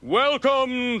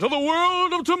Welcome to the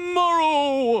world of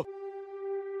tomorrow!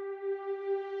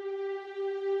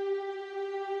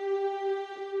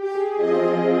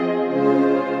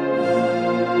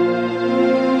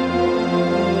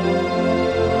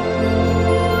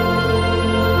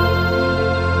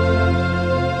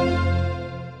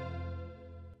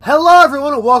 Hello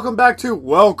everyone and welcome back to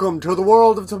Welcome to the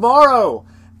World of Tomorrow!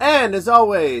 And as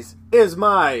always is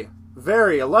my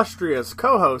very illustrious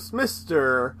co-host,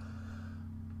 Mr.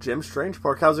 Jim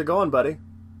Strangepork. How's it going, buddy?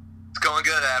 It's going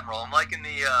good, Admiral. I'm liking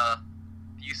the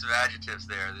use of adjectives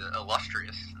there, the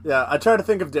illustrious. Yeah, I try to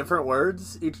think of different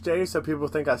words each day so people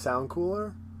think I sound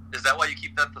cooler. Is that why you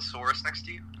keep that thesaurus next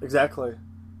to you? Exactly.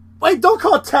 Wait, don't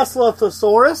call Tesla a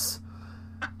thesaurus!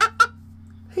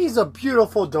 He's a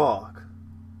beautiful dog.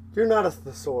 You're not a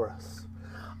thesaurus.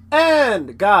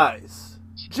 And, guys,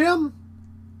 Jim,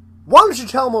 why don't you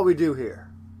tell them what we do here?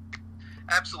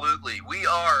 Absolutely. We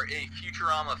are a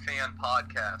Futurama fan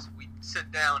podcast. We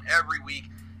sit down every week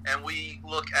and we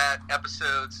look at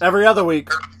episodes. Every other week.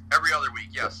 Every other week,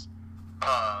 yes.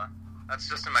 That's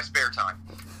just in my spare time.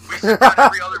 We sit down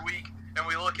every other week and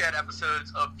we look at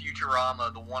episodes of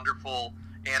Futurama, the wonderful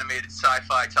animated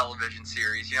sci-fi television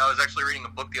series. You know, I was actually reading a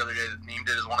book the other day that named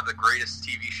it as one of the greatest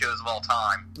TV shows of all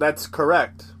time. That's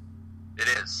correct. It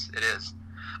is.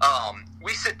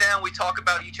 We sit down, we talk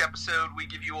about each episode, we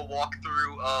give you a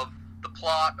walkthrough of the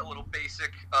plot, a little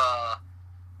basic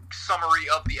summary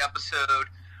of the episode.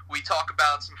 We talk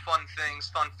about some fun things,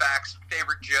 fun facts,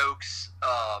 favorite jokes,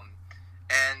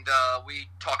 and we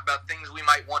talk about things we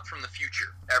might want from the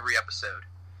future every episode.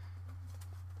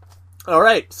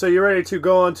 Alright, so you're ready to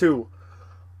go on to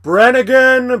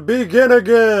Brannigan Begin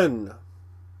Again.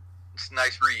 It's a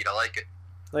nice read, I like it.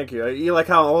 Thank you. You like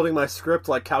how I'm holding my script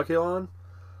like Calculon?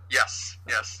 Yes.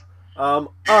 You're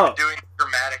doing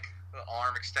dramatic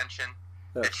arm extension.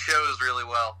 Yeah. It shows really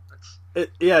well.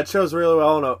 It shows really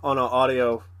well on an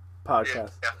audio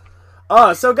podcast.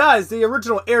 Yeah. So guys, the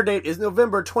original air date is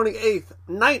November 28th,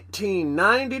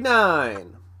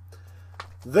 1999.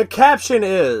 The caption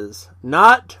is,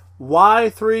 not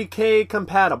Y3K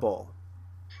compatible.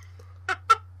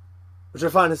 Which I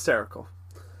find hysterical.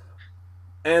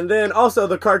 And then also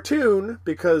the cartoon,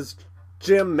 because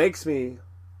Jim makes me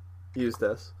use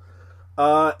this,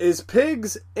 is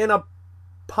Pigs in a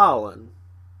Pollen,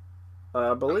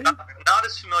 I believe. Not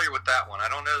as familiar with that one. I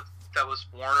don't know if that was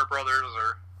Warner Brothers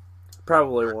or...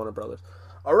 Probably Warner Brothers.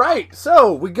 Alright,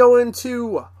 so we go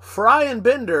into Fry and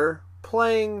Bender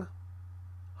playing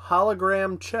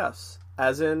hologram chess,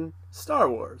 as in Star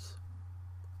Wars.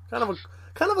 Kind of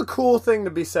a cool thing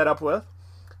to be set up with,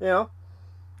 you know.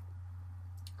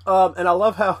 And I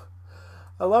love how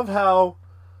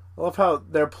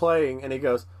they're playing, and he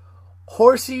goes,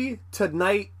 "Horsey to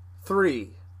knight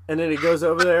 3," and then he goes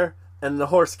over there, and the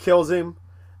horse kills him,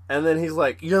 and then he's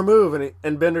like, "Your move,"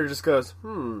 and Bender just goes,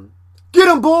 "Get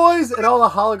him, boys!" And all the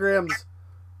holograms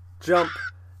jump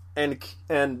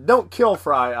and don't kill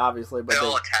Fry, obviously, but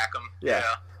they'll attack him.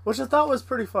 Yeah, which I thought was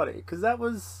pretty funny because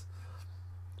it's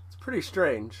pretty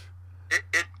strange. It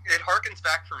harkens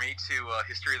back for me to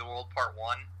History of the World Part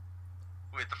 1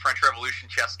 with the French Revolution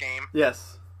chess game.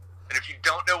 Yes. And if you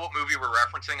don't know what movie we're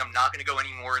referencing, I'm not going to go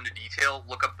any more into detail.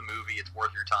 Look up the movie; it's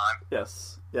worth your time.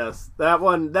 Yes. That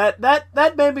one that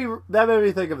made me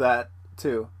think of that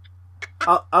too.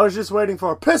 I was just waiting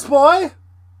for piss boy.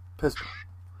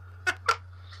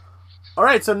 All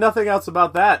right, so nothing else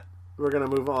about that. We're gonna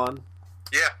move on.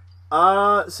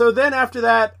 Yeah. So then after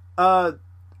that,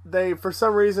 they for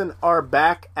some reason are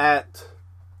back at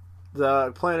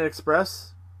the Planet Express.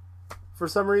 For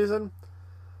some reason,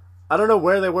 I don't know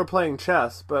where they were playing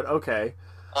chess, but okay.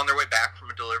 On their way back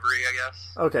from a delivery, I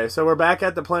guess. Okay, so we're back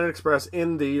at the Planet Express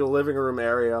in the living room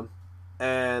area,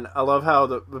 and I love how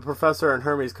the professor and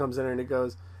Hermes comes in and he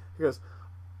goes,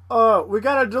 "Oh, we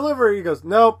got a delivery." He goes,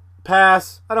 "Nope,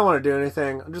 pass. I don't want to do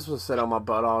anything. I just want to sit on my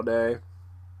butt all day."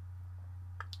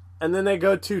 And then they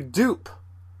go to Doop,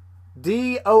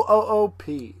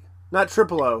 DOOP, not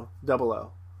triple O, double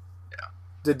O. Yeah,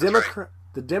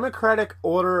 the Democratic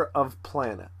Order of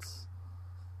Planets.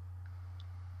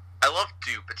 I love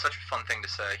dupe. It's such a fun thing to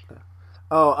say.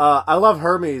 I love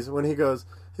Hermes when he goes,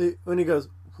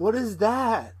 "What is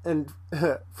that?" And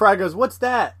Fry goes, "What's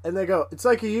that?" And they go, "It's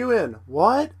like a UN."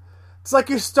 "What?" "It's like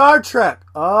your Star Trek."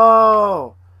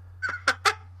 "Oh."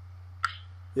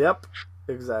 Yep,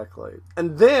 exactly.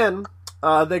 And then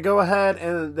they go ahead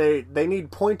and they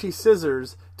need pointy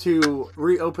scissors to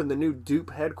reopen the new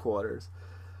Dupe headquarters.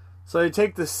 So they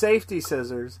take the safety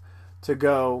scissors to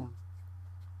go.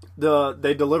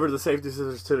 They deliver the safety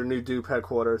scissors to the new Dupe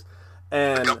headquarters,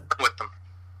 and but don't run with them.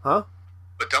 Huh?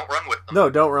 But don't run with them. No,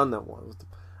 don't run that one.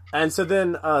 And so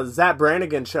then Zap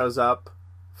Brannigan shows up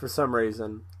for some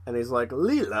reason, and he's like,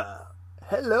 Leela.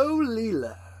 Hello,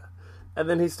 Leela. And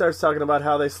then he starts talking about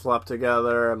how they slept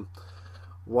together and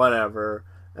whatever.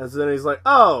 And so then he's like,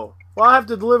 oh, well, I have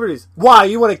to deliver these. Why,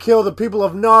 you want to kill the people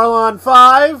of Narlon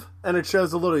 5? And it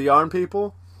shows the little yarn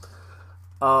people.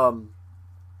 And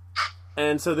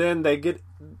so then they get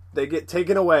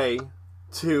taken away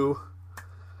to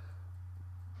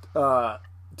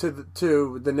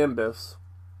the Nimbus.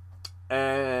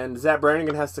 And Zap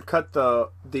Brannigan has to cut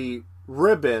the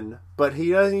ribbon, but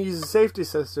he doesn't use the safety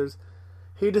scissors.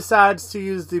 He decides to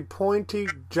use the pointy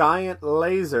giant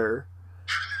laser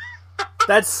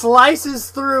that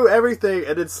slices through everything,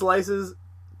 and it slices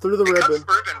through the ribbon. Cuts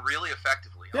the ribbon really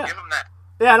effectively. I'll give him that.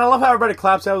 Yeah, and I love how everybody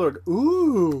claps out like,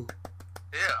 ooh.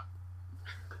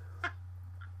 Yeah.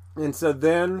 And so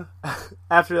then,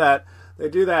 after that, they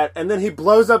do that, and then he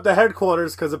blows up the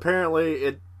headquarters because apparently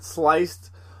it sliced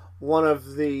one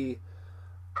of the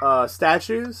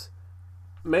statues,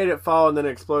 made it fall, and then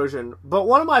an explosion. But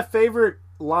one of my favorite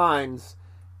lines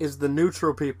is the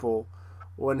neutral people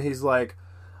when he's like,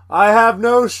 I have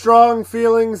no strong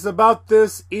feelings about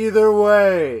this either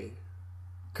way.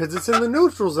 Because it's in the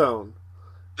neutral zone.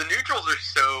 The neutrals are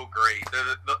so great. They're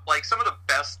like some of the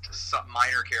best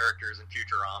minor characters in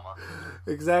Futurama.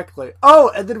 Exactly.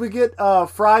 Oh, and then we get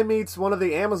Fry meets one of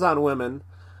the Amazon women.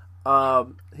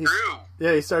 True.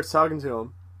 Yeah, he starts talking to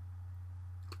him.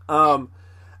 And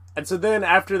so then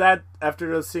after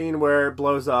the scene where it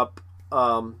blows up,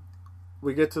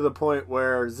 we get to the point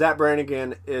where Zap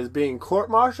Brannigan is being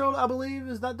court-martialed, I believe.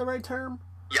 Is that the right term?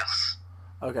 Yes.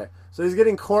 Okay. So he's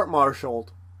getting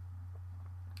court-martialed.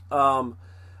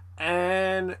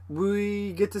 And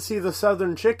we get to see the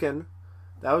Southern Chicken.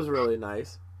 That was really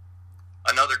nice.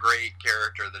 Another great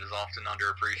character that is often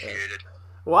underappreciated.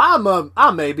 Well, I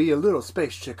may be a little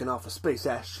space chicken off a space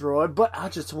asteroid, but I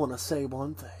just want to say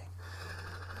one thing.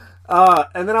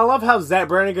 And then I love how Zap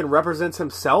Brannigan represents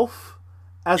himself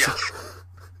as. Yes.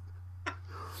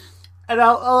 And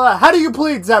how do you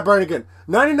plead, Zap Brannigan?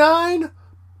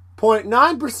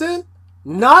 99.9%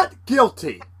 not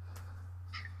guilty.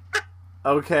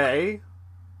 Okay.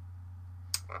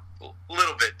 A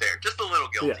little bit there, just a little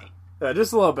guilty. Yeah,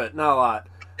 just a little bit, not a lot.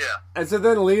 Yeah. And so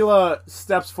then Leela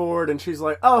steps forward and she's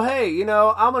like, oh, hey,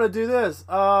 I'm going to do this.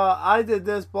 I did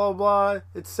this, blah, blah.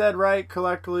 It's said right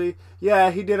collectively.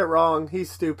 Yeah, he did it wrong. He's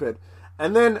stupid.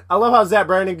 And then I love how Zap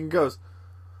Brannigan goes,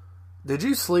 did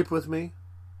you sleep with me?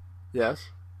 Yes.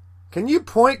 Can you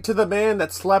point to the man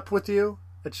that slept with you?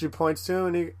 And she points to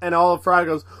him and Olive Fry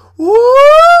goes, whoop!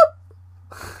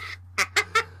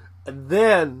 And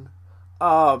then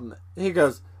he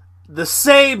goes, the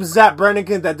same Zap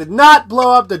Brannigan that did not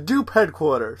blow up the Dupe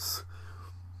headquarters.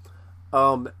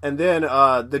 And then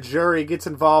the jury gets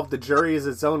involved. The jury is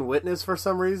its own witness for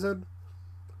some reason.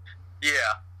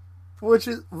 Yeah. Which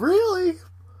is really...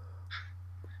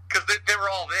 Because they were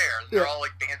all there. They're all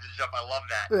like bandaged up. I love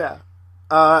that. Yeah.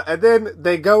 And then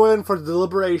they go in for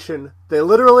deliberation. They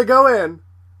literally go in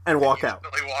and walk out.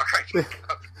 They walk right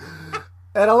out.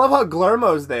 And I love how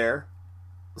Guillermo's there.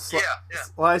 Yeah.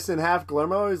 Sliced in half.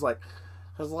 Guillermo is like,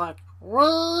 we,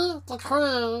 the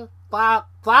crew,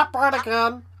 that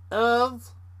Brannigan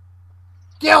is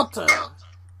guilty.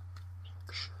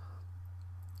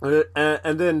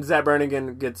 And then Zap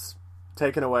Brannigan gets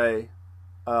taken away.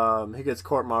 He gets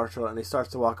court-martialed and he starts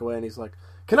to walk away and he's like,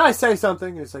 can I say something?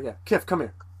 And he's like, yeah. Kif, come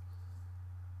here.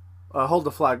 Hold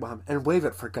the flag behind me and wave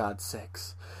it for God's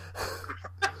sakes.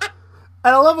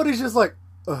 And I love when he's just like,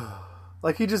 ugh.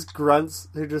 Like he just grunts,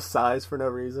 he just sighs for no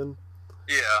reason.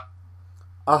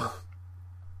 Yeah.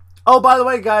 Oh, by the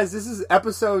way, guys, this is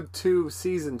episode 2,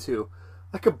 season 2.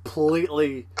 I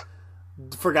completely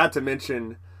forgot to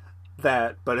mention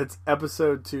that, but it's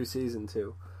episode 2, season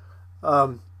 2.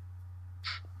 And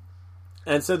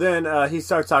so then he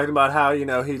starts talking about how,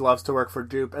 he loves to work for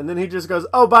Dupe, and then he just goes,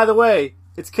 oh, by the way,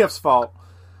 it's Kif's fault.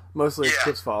 Mostly it's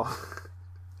Kif's fault.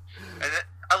 And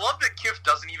I love that Kif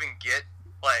doesn't even get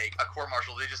like a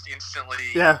court-martial. They just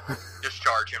instantly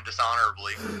discharge him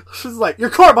dishonorably. She's like, you're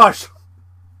court-martial!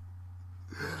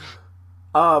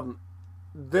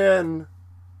 Then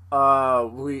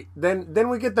we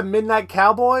get the Midnight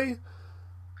Cowboy.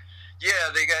 Yeah,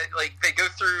 they go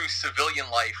through civilian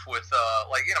life with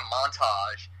in a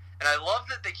montage, and I love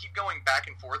that they keep going back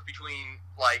and forth between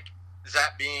like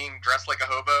Zap being dressed like a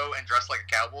hobo and dressed like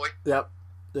a cowboy. Yep.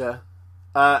 Yeah.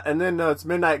 And then it's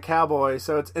Midnight Cowboy,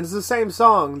 so it's the same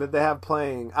song that they have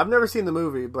playing. I've never seen the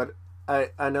movie, but I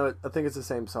know it. I think it's the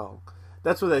same song.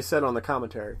 That's what they said on the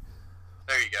commentary.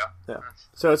 There you go. Yeah.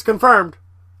 So it's confirmed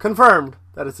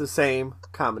that it's the same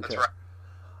commentary. That's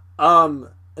And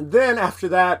then after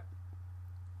that,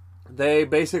 they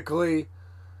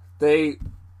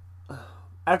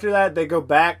go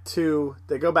back to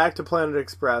Planet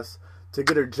Express to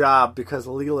get her job because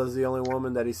Leela's the only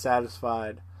woman that he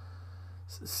satisfied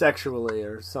sexually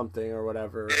or something or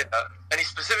whatever. Yeah, and he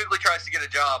specifically tries to get a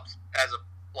job as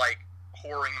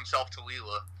whoring himself to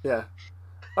Leela. Yeah.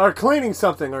 Or cleaning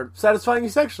something or satisfying you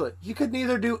sexually. You could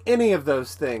neither do any of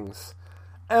those things.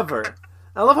 Ever.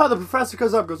 I love how the professor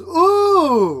goes up and goes,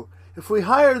 ooh! If we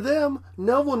hire them,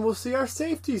 no one will see our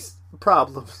safety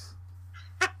problems.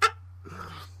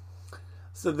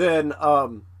 So then,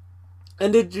 and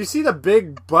did you see the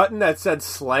big button that said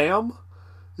slam?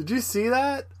 Did you see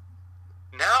that?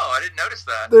 No, I didn't notice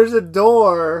that. There's a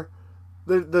door,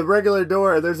 the regular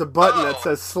door, there's a button that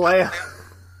says slam.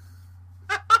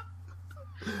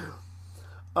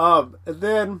 And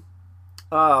then,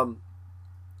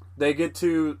 they get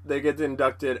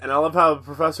inducted, and I love how the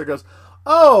professor goes,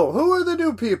 oh, who are the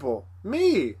new people?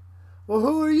 Me. Well,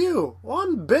 who are you? Well,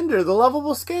 I'm Bender, the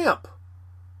lovable scamp.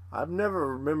 I've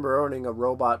never remember owning a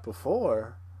robot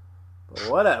before, but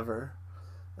whatever.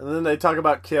 And then they talk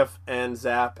about Kif and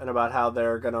Zap and about how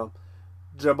they're gonna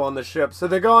jump on the ship. So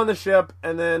they go on the ship,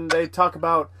 and then they talk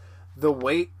about the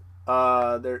weight.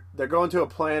 They're going to a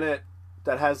planet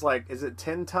that has is it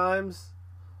 10 times?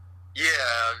 Yeah,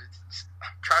 I'm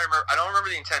trying to remember. I don't remember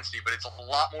the intensity, but it's a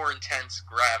lot more intense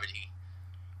gravity.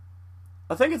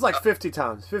 I think it's 50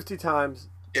 times. 50 times.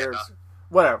 There's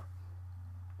whatever.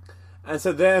 And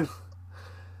so then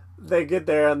they get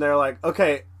there and they're like,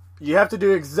 okay, you have to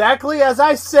do exactly as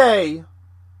I say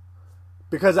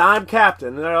because I'm captain.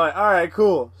 And they're like, all right,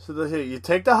 cool. So you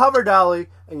take the hover dolly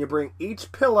and you bring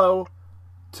each pillow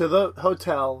to the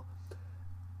hotel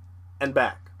and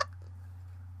back.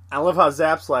 I love how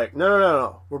Zap's like,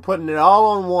 no. We're putting it all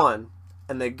on one.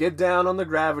 And they get down on the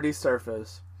gravity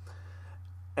surface.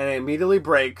 And it immediately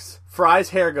breaks.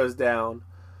 Fry's hair goes down.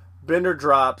 Bender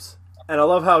drops. And I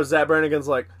love how Zap Brannigan's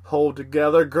like, hold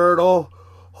together, girdle.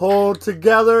 Hold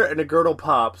together. And the girdle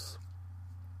pops.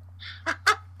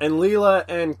 And Leela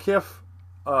and Kif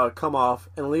come off.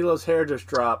 And Leela's hair just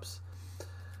drops.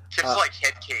 Kif's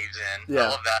head caves in. Yeah. I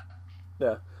love that.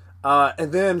 Yeah.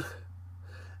 And then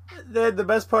the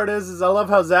best part is I love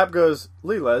how Zap goes,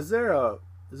 Leela,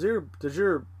 does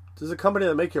the company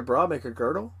that make your bra make a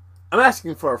girdle? I'm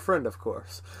asking for a friend, of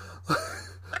course.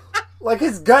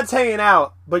 His gut's hanging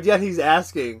out, but yet he's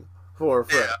asking for a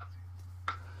friend.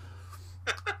 Yeah.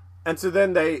 And so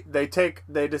then they're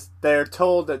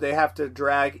told that they have to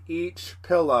drag each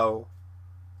pillow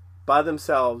by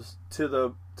themselves to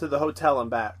the hotel and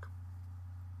back.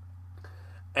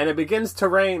 And it begins to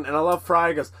rain, and I love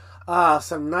Fry goes,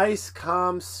 some nice,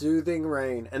 calm, soothing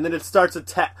rain. And then it starts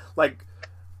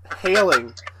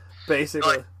hailing,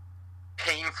 basically.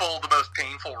 The most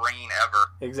painful rain ever.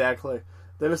 Exactly.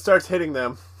 Then it starts hitting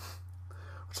them,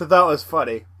 which I thought was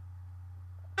funny.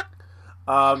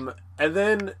 And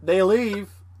then they leave.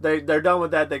 They're done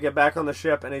with that. They get back on the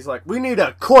ship, and he's like, "We need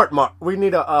a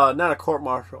not a court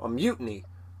martial, a mutiny."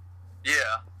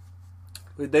 Yeah.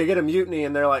 They get a mutiny,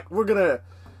 and they're like, "We're gonna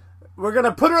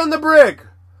put her in the brig."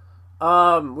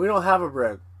 We don't have a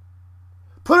brig.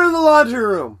 Put her in the laundry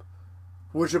room,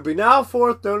 which will be now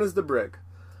forth known as the brig.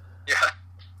 Yeah.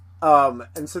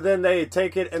 And so then they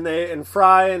take it, and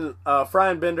Fry and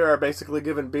Bender are basically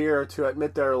given beer to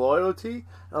admit their loyalty.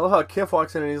 And I love how Kif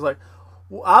walks in and he's like,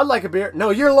 well, I'd like a beer. No,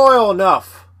 you're loyal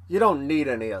enough. You don't need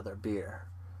any other beer.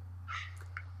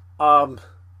 So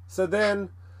then,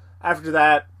 after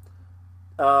that,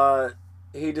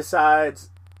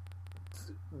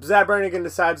 Zap Brannigan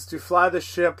decides to fly the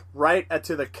ship right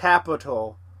to the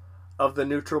capital of the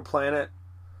neutral planet.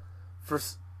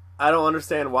 I don't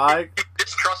understand why.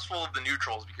 It's trustful of the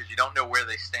neutrals because you don't know where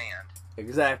they stand.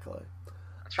 Exactly.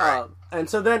 That's right. And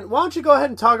so then, why don't you go ahead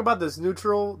and talk about the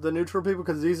neutral people,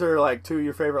 because these are two of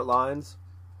your favorite lines.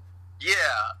 Yeah.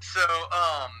 So,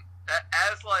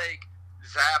 as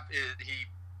Zap he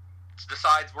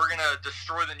decides we're gonna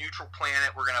destroy the neutral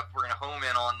planet. We're gonna home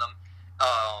in on them.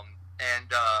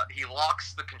 And he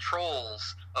locks the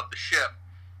controls of the ship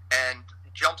and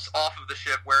jumps off of the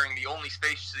ship wearing the only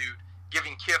spacesuit,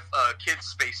 giving Kif a kid's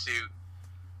spacesuit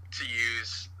to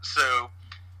use. So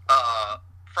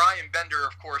Fry and Bender,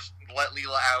 of course, let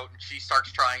Leela out, and she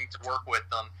starts trying to work with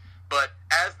them. But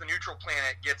as the neutral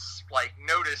planet gets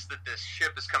notice that this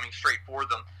ship is coming straight for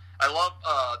them, I love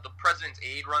the president's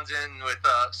aide runs in with,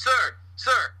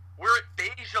 Sir, we're at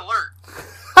beige alert.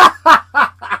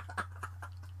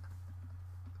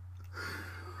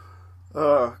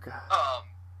 Oh, God.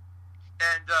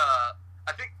 And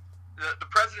I think the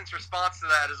president's response to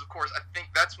that is, of course, I think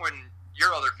that's when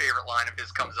your other favorite line of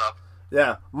his comes up.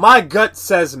 Yeah. My gut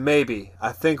says maybe.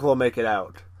 I think we'll make it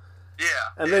out. Yeah.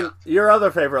 And then your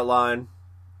other favorite line.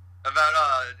 About,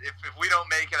 if we don't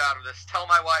make it out of this, tell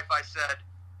my wife I said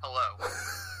hello.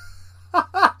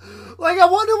 Like, I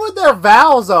wonder what their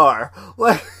vows are.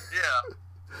 Like, yeah.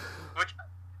 Which,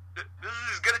 this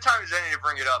is as good a time as any to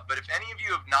bring it up, but if any of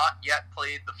you have not yet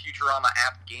played the Futurama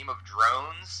app Game of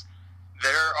Drones,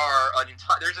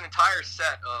 there's an entire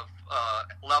set of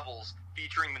levels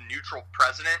featuring the neutral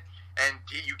president, and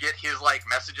you get his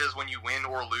messages when you win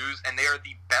or lose, and they are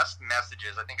the best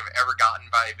messages I think I've ever gotten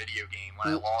by a video game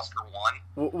when I lost or won.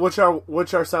 What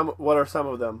are some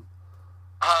of them?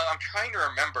 I'm trying to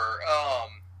remember.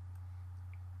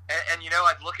 And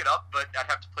I'd look it up, but I'd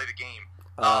have to play the game.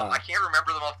 I can't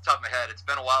remember them off the top of my head. It's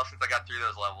been a while since I got through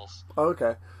those levels.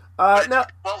 Okay. It's now,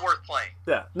 well worth playing.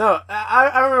 Yeah. No,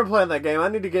 I remember playing that game. I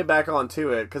need to get back onto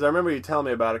it, because I remember you telling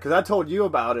me about it, because I told you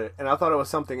about it, and I thought it was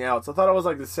something else. I thought it was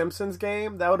like the Simpsons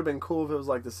game. That would have been cool if it was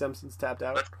like the Simpsons tapped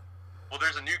out. Well,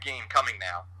 there's a new game coming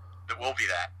now that will be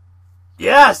that.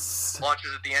 Yes! Launches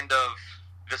at the end of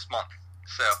this month.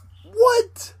 So.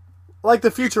 What? Like the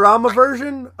Futurama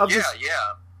version of this?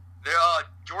 Yeah.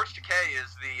 George Takei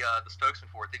is the spokesman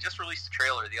for it. They just released a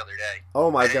trailer the other day. Oh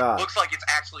my god! It looks like it's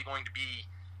actually going to be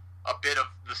a bit of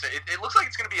the. It looks like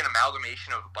it's going to be an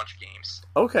amalgamation of a bunch of games.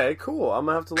 Okay, cool. I'm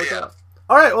gonna have to look it up.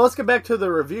 All right, well, let's get back to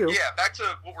the review. Yeah, back to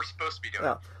what we're supposed to be doing.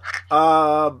 Yeah.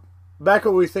 Back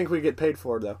what we think we get paid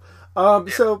for, though.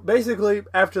 So basically,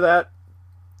 after that,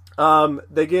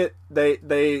 they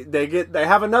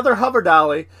have another hover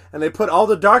dolly, and they put all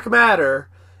the dark matter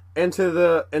into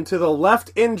the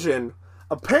left engine.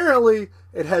 Apparently,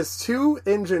 it has two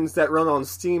engines that run on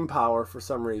steam power for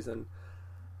some reason.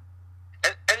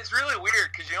 And it's really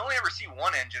weird because you only ever see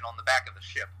one engine on the back of the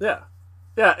ship. Yeah.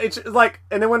 Yeah, it's like,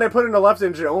 and then when they put in the left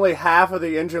engine, only half of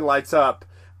the engine lights up,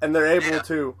 and they're able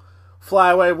to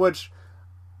fly away, which,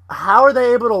 how are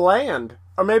they able to land?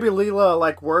 Or maybe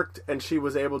Leela, worked, and she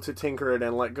was able to tinker it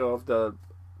and let go of the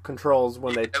controls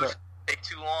when they took. Take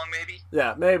too long, maybe?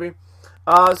 Yeah, maybe.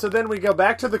 So then we go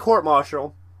back to the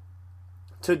court-martial,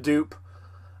 to dupe,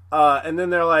 and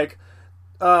then they're like,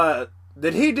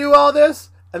 did he do all this?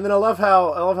 And then I love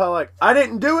how I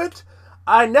didn't do it,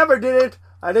 I never did it,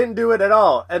 I didn't do it at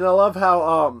all. And I love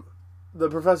how the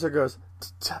professor goes,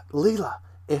 Leela,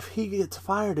 if he gets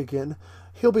fired again,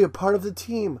 he'll be a part of the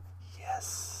team.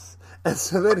 Yes. And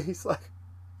so then he's like,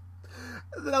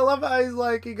 and then I love how he's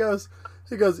like, he goes,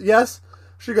 yes.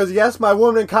 She goes, yes, my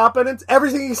woman incompetence.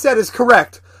 Everything he said is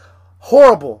correct.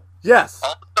 Horrible. Yes.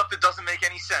 All the stuff that doesn't make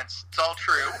any sense. It's all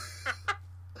true.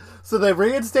 So they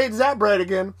reinstate Zap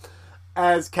Brannigan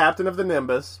as captain of the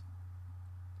Nimbus.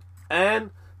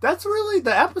 And that's really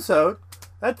the episode.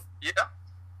 That's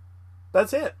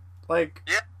it.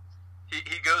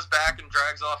 He goes back and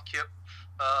drags off Kip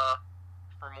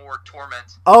for more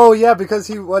torment. Oh yeah, because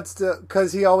he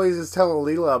always is telling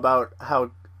Leela about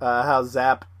how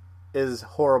Zap is a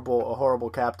horrible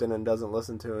captain and doesn't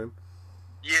listen to him.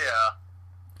 Yeah.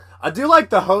 I do like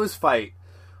the hose fight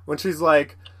when she's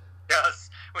like, yes,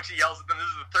 when she yells at them. This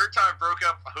is the third time I broke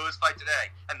up a hose fight today,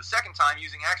 and the second time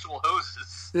using actual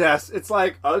hoses. Yes, it's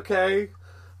like, okay,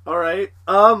 all right,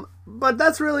 but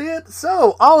that's really it.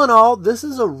 So all in all, this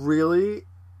is a really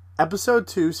episode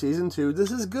 2, season 2.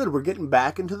 This is good. We're getting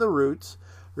back into the roots.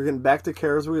 We're getting back to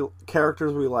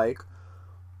characters we like.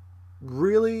 I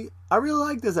really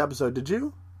like this episode. Did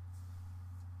you?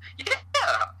 Yeah.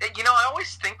 I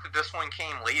always think that this one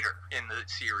came later in the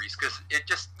series because it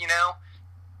just,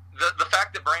 the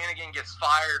fact that Brannigan gets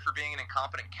fired for being an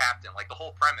incompetent captain, the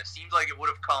whole premise seems like it would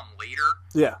have come later.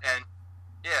 Yeah. And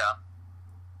yeah.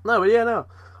 No.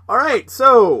 All right.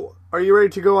 So, are you ready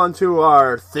to go on to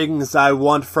our things I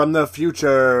want from the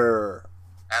future?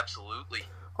 Absolutely.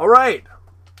 All right.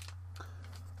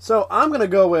 So I'm gonna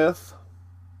go with.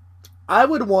 I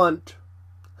would want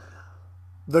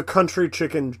the country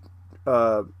chicken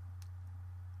lawyer.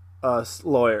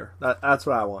 That's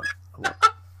what I want.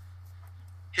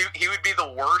 He would be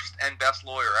the worst and best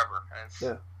lawyer ever.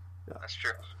 Yeah. That's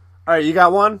true. All right, you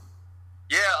got one?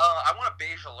 Yeah, I want a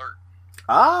beige alert.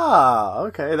 Ah,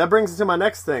 okay. That brings us to my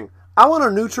next thing. I want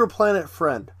a neutral planet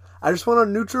friend. I just want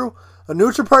a neutral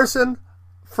person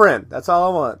friend. That's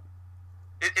all I want.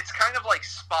 It's kind of like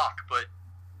Spock, but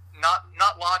not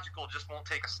logical. Just won't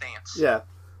take a stance. Yeah,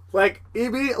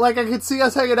 he'd be I could see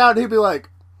us hanging out, and I'd be like,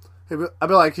 "You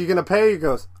gonna pay?" He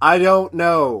goes, "I don't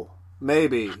know,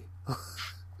 maybe."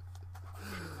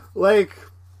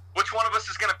 Which one of us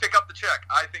is gonna pick up the check?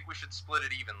 I think we should split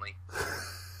it evenly.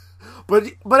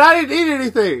 But I didn't eat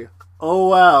anything. Oh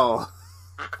well.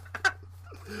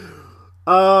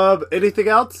 Anything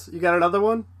else? You got another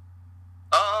one?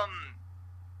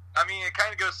 I mean, it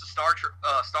kind of goes to Star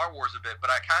Wars a bit, but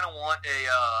I kind of want a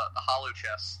hollow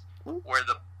chest where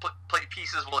the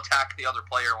pieces will attack the other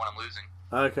player when I'm losing.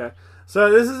 Okay.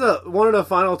 So this is one of the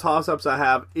final toss-ups I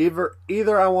have.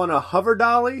 Either I want a hover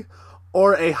dolly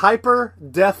or a hyper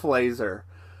death laser.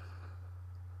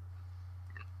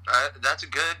 That's a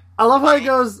good. I love how he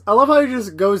goes. I love how he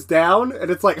just goes down,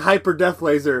 and it's like hyper death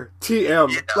laser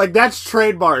TM. Yeah. Like that's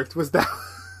trademarked. Was that?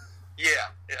 Yeah.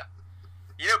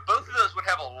 You know, both of those would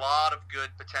have a lot of good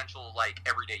potential, like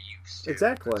everyday use. Too.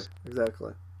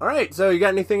 Exactly. All right. So you got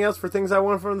anything else for things I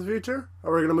want from the future,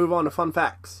 or we're gonna move on to fun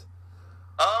facts?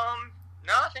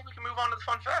 No, I think we can move on to the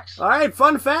fun facts. All right,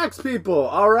 fun facts, people.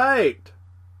 All right.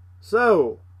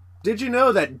 So, did you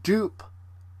know that dupe,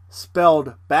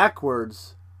 spelled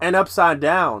backwards and upside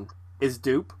down, is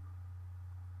dupe?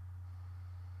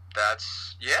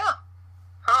 Yeah.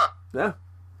 Huh. Yeah.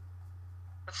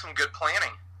 That's some good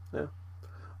planning. Yeah.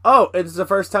 Oh, it's the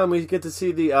first time we get to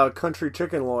see the country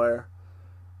chicken lawyer.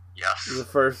 Yes. The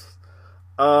first.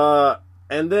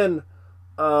 And then,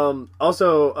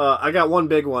 also, I got one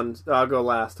big one. I'll go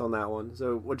last on that one.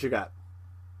 So, what you got?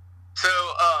 So,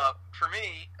 for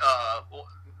me,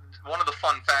 one of the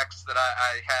fun facts that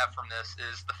I have from this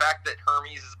is the fact that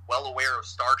Hermes is well aware of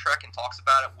Star Trek and talks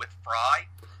about it with Fry,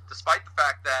 despite the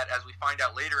fact that, as we find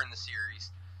out later in the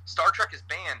series, Star Trek is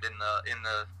banned in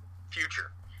the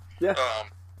future. Yeah.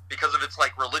 Because of its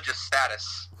like religious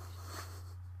status.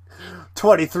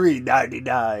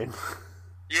 $23.99.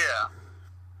 Yeah.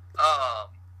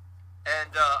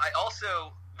 And I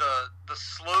also the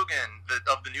slogan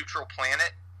of the Neutral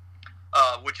Planet,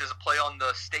 which is a play on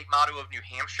the state motto of New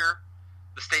Hampshire.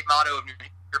 The state motto of New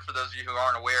Hampshire, for those of you who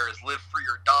aren't aware, is "Live free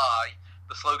or die."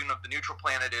 The slogan of the Neutral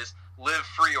Planet is "Live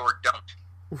free or don't."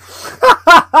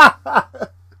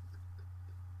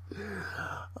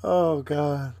 Oh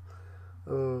God.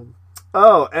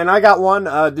 Oh, and I got one.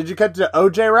 Did you catch the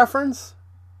OJ reference?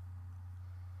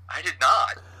 I did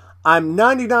not. I'm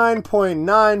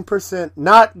 99.9%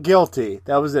 not guilty.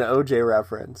 That was an OJ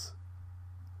reference.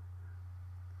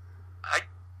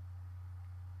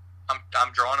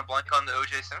 I'm drawing a blank on the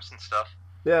OJ Simpson stuff.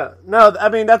 Yeah. No, I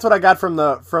mean that's what I got from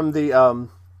the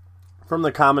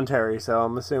commentary, so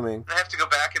I'm assuming. I have to go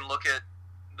back and look at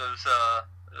those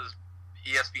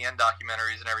ESPN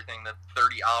documentaries and everything, the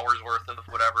 30 hours worth of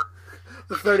whatever.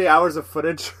 The 30 hours of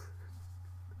footage.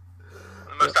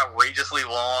 The most outrageously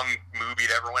long movie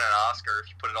to ever win an Oscar if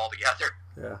you put it all together.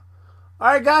 Yeah.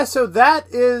 Alright guys, so that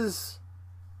is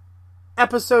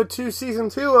episode 2, season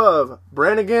 2 of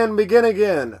Brannigan Begin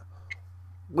Again.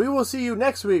 We will see you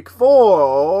next week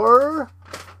for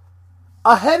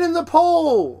Ahead in the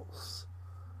Polls.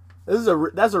 That's a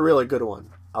really good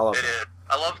one. I love it. It is.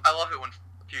 I love it when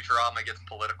Futurama gets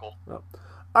political. Oh.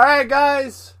 All right,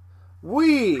 guys.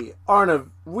 We are on a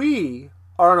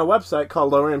website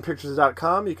called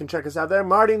lowrandpictures.com. You can check us out there.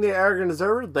 Marty and the Arrogant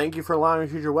Observer, thank you for allowing me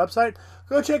to use your website.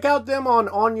 Go check out them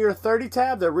on your 30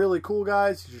 tab. They're really cool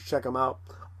guys. You should check them out.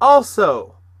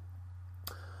 Also,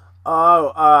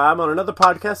 I'm on another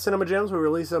podcast, Cinema Gems. We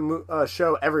release a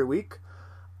show every week.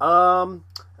 And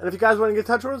if you guys want to get in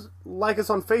touch with us, like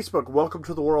us on Facebook, Welcome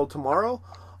to the World Tomorrow.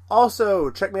 Also,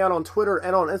 check me out on Twitter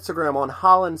and on Instagram on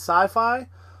Holland Sci-Fi.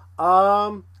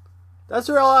 That's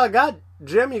all I got.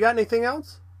 Jim, you got anything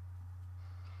else?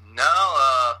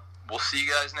 No, we'll see you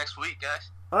guys next week,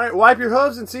 guys. All right, wipe your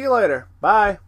hooves and see you later. Bye.